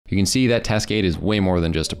You can see that Taskade is way more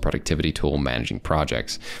than just a productivity tool managing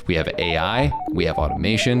projects. We have AI, we have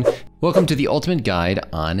automation. Welcome to the ultimate guide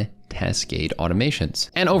on Taskade automations.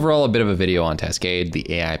 And overall, a bit of a video on Taskade, the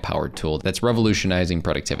AI-powered tool that's revolutionizing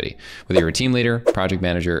productivity. Whether you're a team leader, project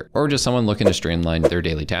manager, or just someone looking to streamline their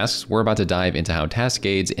daily tasks, we're about to dive into how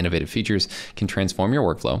Taskade's innovative features can transform your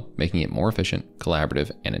workflow, making it more efficient, collaborative,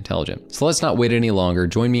 and intelligent. So let's not wait any longer.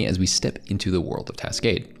 Join me as we step into the world of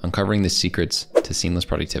Taskade, uncovering the secrets to seamless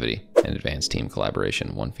productivity and advanced team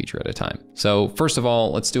collaboration, one feature at a time. So first of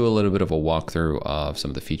all, let's do a little bit of a walkthrough of some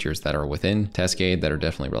of the features that are within Taskade that are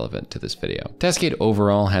definitely relevant to this video. Taskade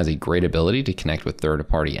overall has a great ability to connect with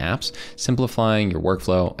third-party apps, simplifying your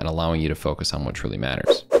workflow and allowing you to focus on what truly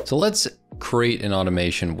matters. So let's create an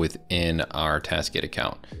automation within our Taskade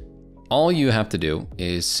account. All you have to do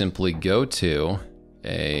is simply go to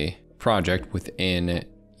a project within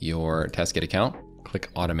your Taskade account, click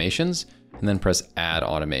automations, and then press add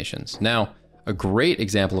automations. Now, a great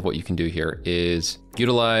example of what you can do here is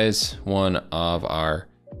utilize one of our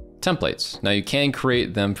templates. Now you can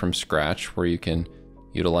create them from scratch where you can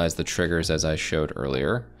utilize the triggers as I showed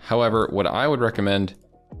earlier. However, what I would recommend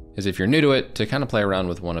is if you're new to it, to kind of play around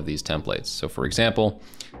with one of these templates. So for example,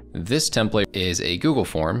 this template is a Google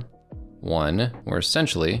form one where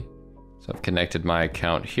essentially, so I've connected my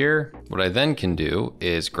account here. What I then can do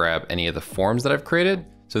is grab any of the forms that I've created.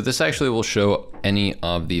 So this actually will show any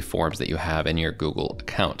of the forms that you have in your Google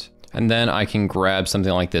account. And then I can grab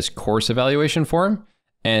something like this course evaluation form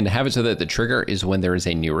and have it so that the trigger is when there is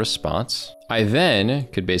a new response. I then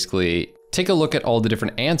could basically take a look at all the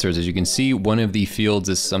different answers. As you can see, one of the fields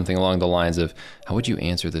is something along the lines of, how would you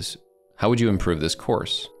answer this? How would you improve this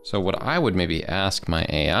course? So what I would maybe ask my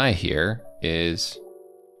AI here is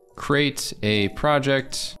create a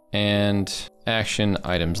project and action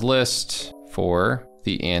items list for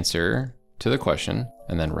the answer to the question,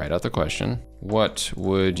 and then write out the question. What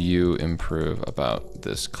would you improve about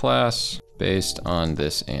this class based on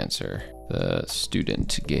this answer the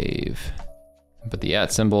student gave? Put the @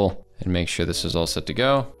 symbol and make sure this is all set to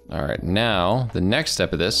go. All right, now the next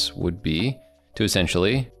step of this would be to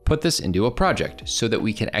essentially put this into a project so that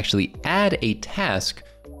we can actually add a task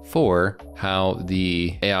for how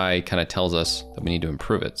the AI kind of tells us that we need to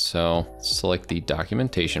improve it. So select the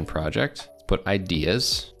documentation project, put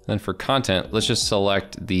ideas. Then for content, let's just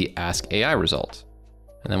select the Ask AI result,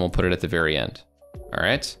 and then we'll put it at the very end. All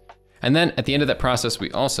right. And then at the end of that process,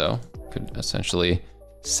 we also could essentially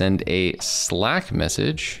send a Slack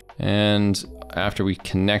message. And after we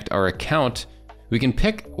connect our account, we can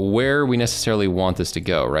pick where we necessarily want this to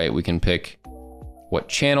go, right? We can pick what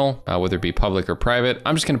channel, whether it be public or private.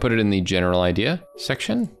 I'm just gonna put it in the general idea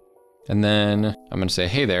section. And then I'm gonna say,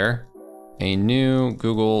 hey there, a new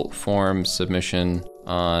Google form submission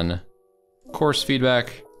on course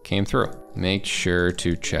feedback came through. Make sure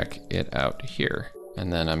to check it out here.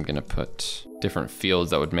 And then I'm gonna put different fields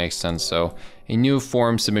that would make sense. So a new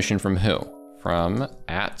form submission from who? From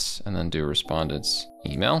 @ and then do respondent's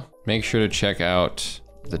email. Make sure to check out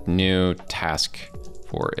the new task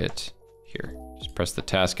for it here. Just press the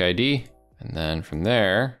task ID, and then from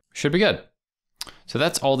there, should be good. So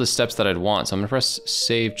that's all the steps that I'd want. So I'm gonna press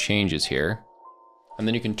save changes here. And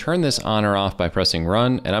then you can turn this on or off by pressing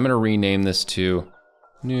run. And I'm gonna rename this to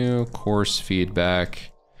new course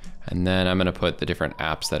feedback. And then I'm gonna put the different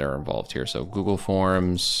apps that are involved here. So Google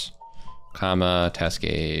Forms, comma,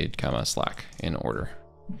 Taskade, comma, Slack in order.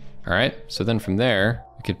 All right, so then from there,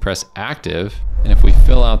 we could press active. And if we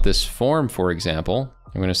fill out this form, for example,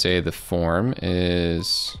 I'm gonna say the form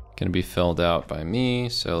is gonna be filled out by me.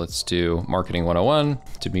 So let's do Marketing 101,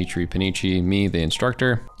 Dimitri Panici, me, the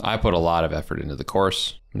instructor. I put a lot of effort into the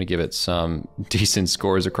course. I'm gonna give it some decent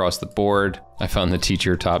scores across the board. I found the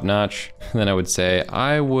teacher top notch. Then I would say,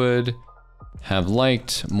 I would have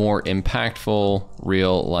liked more impactful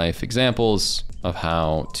real life examples of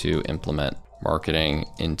how to implement marketing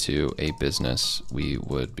into a business we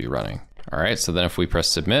would be running. All right, so then if we press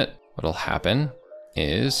submit, what'll happen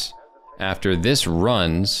is after this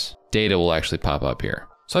runs, data will actually pop up here.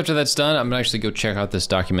 So after that's done, I'm gonna actually go check out this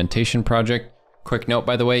documentation project. Quick note,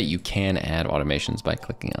 by the way, you can add automations by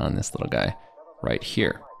clicking on this little guy right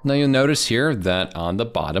here. Now you'll notice here that on the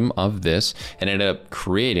bottom of this, it ended up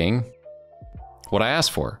creating what I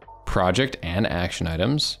asked for, project and action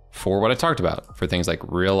items for what I talked about, for things like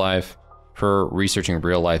real life, for researching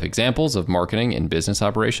real life examples of marketing in business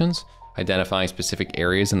operations, identifying specific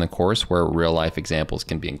areas in the course where real life examples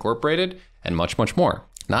can be incorporated, and much, much more.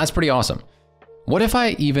 Now that's pretty awesome. What if I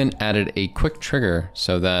even added a quick trigger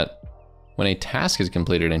so that when a task is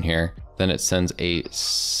completed in here, then it sends a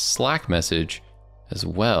Slack message as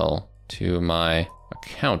well to my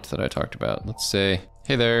account that I talked about. Let's say,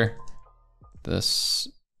 hey there, this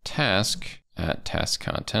task at task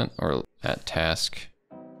content or at task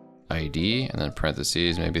ID, and then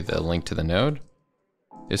parentheses, maybe the link to the node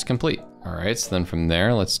is complete. All right, so then from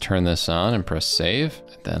there, let's turn this on and press save.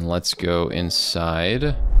 Then let's go inside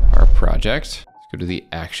our project. Let's go to the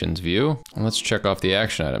actions view and let's check off the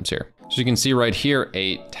action items here. So you can see right here,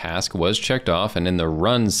 a task was checked off, and in the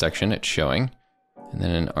run section, it's showing. And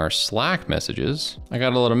then in our Slack messages, I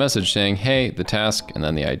got a little message saying, hey, the task and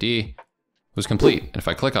then the ID was complete. And if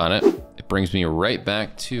I click on it, it brings me right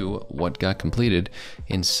back to what got completed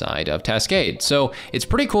inside of Taskade. So it's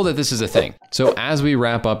pretty cool that this is a thing. So as we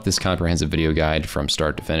wrap up this comprehensive video guide from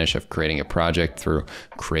start to finish of creating a project through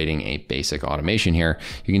creating a basic automation here,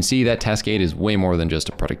 you can see that Taskade is way more than just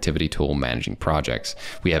a productivity tool managing projects.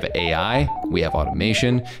 We have AI, we have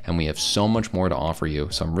automation, and we have so much more to offer you.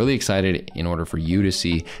 So I'm really excited in order for you to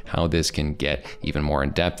see how this can get even more in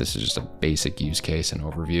depth. This is just a basic use case and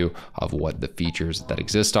overview of what the features that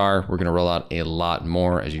exist are. We're gonna roll out a lot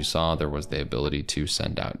more. As you saw, there was the ability to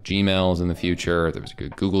send out Gmails in the future. There was a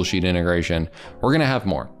good Google Sheet integration. We're gonna have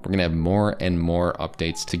more. We're gonna have more and more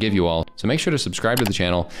updates to give you all. So make sure to subscribe to the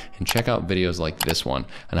channel and check out videos like this one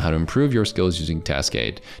on how to improve your skills using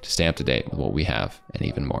Taskade to stay up to date with what we have and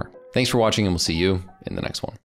even more. Thanks for watching, and we'll see you in the next one.